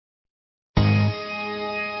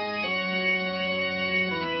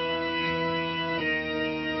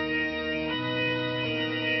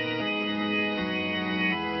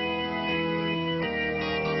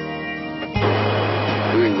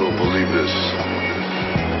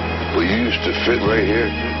to fit right here,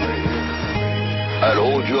 I'd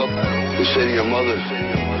hold you up and say to your mother,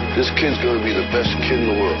 this kid's gonna be the best kid in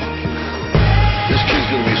the world. This kid's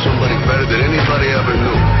gonna be somebody better than anybody ever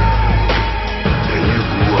knew. And you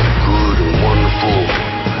grew up good and wonderful.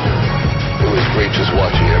 It was great just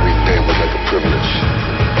watching every day was like a privilege.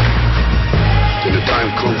 When the time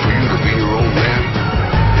come for you to be your own man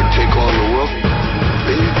and take on the world,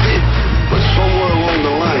 then you did. But somewhere along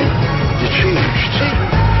the line, you changed.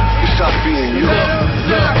 You stopped being you.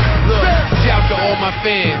 Look, shout to all my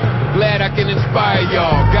fans. Glad I can inspire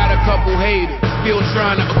y'all. Got a couple haters, still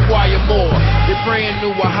trying to acquire more. They're praying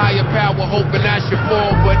to a higher power, hoping I should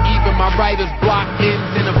fall. But even my writer's block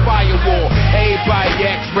ends in a firewall. Everybody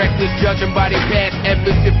acts reckless, judging by their past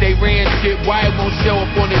efforts. If they ran shit, why it won't show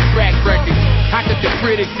up on their track record? How could the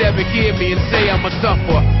critics ever hear me and say I'm a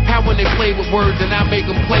sufferer? How when they play with words and I make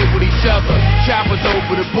them play with each other? Choppers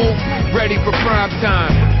over the booth, ready for prime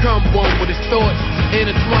time. Come one with his thoughts,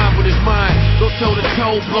 intertwined with his mind. Go toe to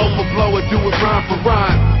toe, blow for blow, or do it rhyme for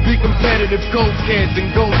rhyme. Be competitive, go cans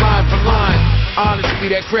and go line for line. Honestly,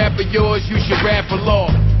 that crap of yours, you should rap for law.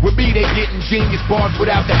 With me, they getting genius bars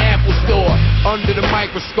without the Apple Store. Under the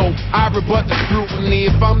microscope, I rebut the scrutiny.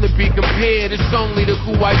 If I'm to be compared, it's only to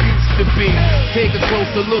who I used to be. Take a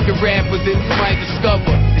closer look at rappers and you might discover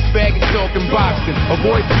it's faggot talking boxing.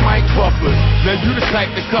 Avoid the mic buffers. Now you the type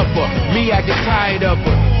to cover. Me, I get tired of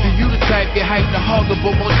her. See, you the type get hyped to hug her,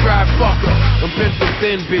 but won't try fucker. Them pencil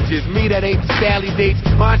thin bitches. Me, that ain't the Sally dates.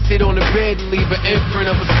 Mine sit on the bed and leave an imprint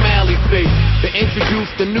of a smiley face. To introduce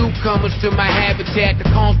the newcomers to my habitat, the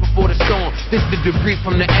calms before the storm. This the debris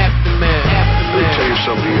from the aftermath. Let me tell you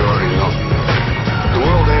something you already know. The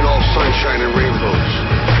world ain't all sunshine and rainbows.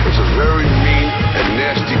 It's a very mean and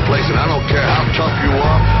nasty place, and I don't care how tough you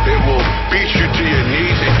are, it will beat you to your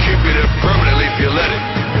knees and keep you there permanently if you let it.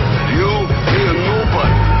 You, me, or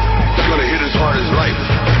nobody is gonna hit as hard as life.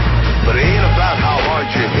 But it ain't about how hard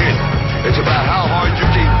you hit. It's about how hard you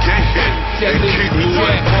can get hit and keep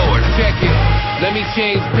moving forward. Check it. Let me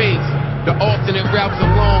change pace. The alternate route's a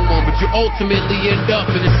long one, but you ultimately end up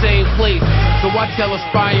in the same place. So I tell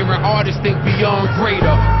aspiring artists, think beyond greater.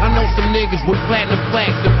 I know some niggas with platinum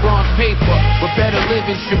plaques and bronze paper, but better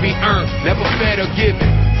living should be earned, never fed or given.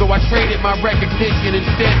 So I traded my recognition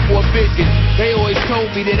instead for a vision. They always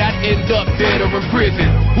told me that I'd end up dead or in prison.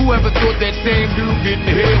 Whoever thought that same dude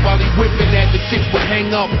getting hit while he whipping that the chicks would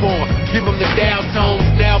hang up on? Give them the down tones,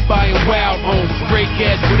 now buying wild homes, straight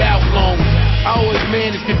cash without loans. I always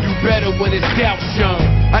manage to do better when it's doubt shown.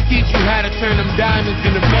 I teach you how to turn them diamonds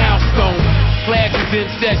into milestones. Class is in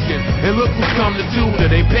session, and look who's come to tutor.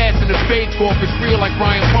 They passing the faith off, it's real like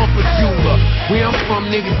Ryan Pumper's jeweler. Where I'm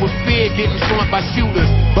from, niggas with fear getting slumped by shooters.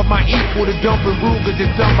 But my equal to dumping Rugers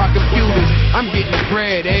is done by computers. I'm getting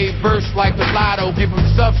bread, a verse like the lotto. Give them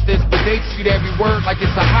substance, but they treat every word like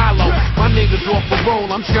it's a hollow. My niggas off the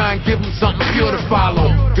roll, I'm trying to give them something pure to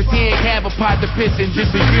follow. Cause he ain't have a pot to piss in,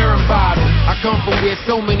 just a urine bottle. I come from where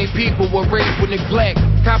so many people were raised with neglect.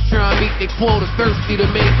 Cops trying to meet their quota, thirsty to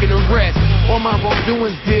make an arrest. All my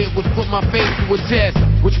wrongdoings did was put my faith to a test,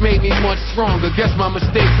 which made me much stronger. Guess my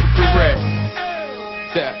mistakes were correct.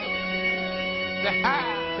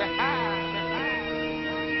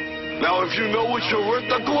 Now if you know what you're worth,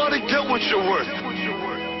 now go out and get what you're worth.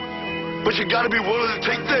 But you gotta be willing to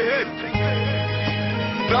take the hit.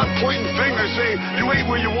 Not pointing fingers saying you ain't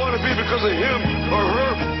where you want to be because of him or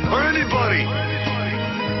her or anybody.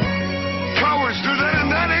 Cowards do that,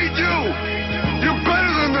 and that ain't you.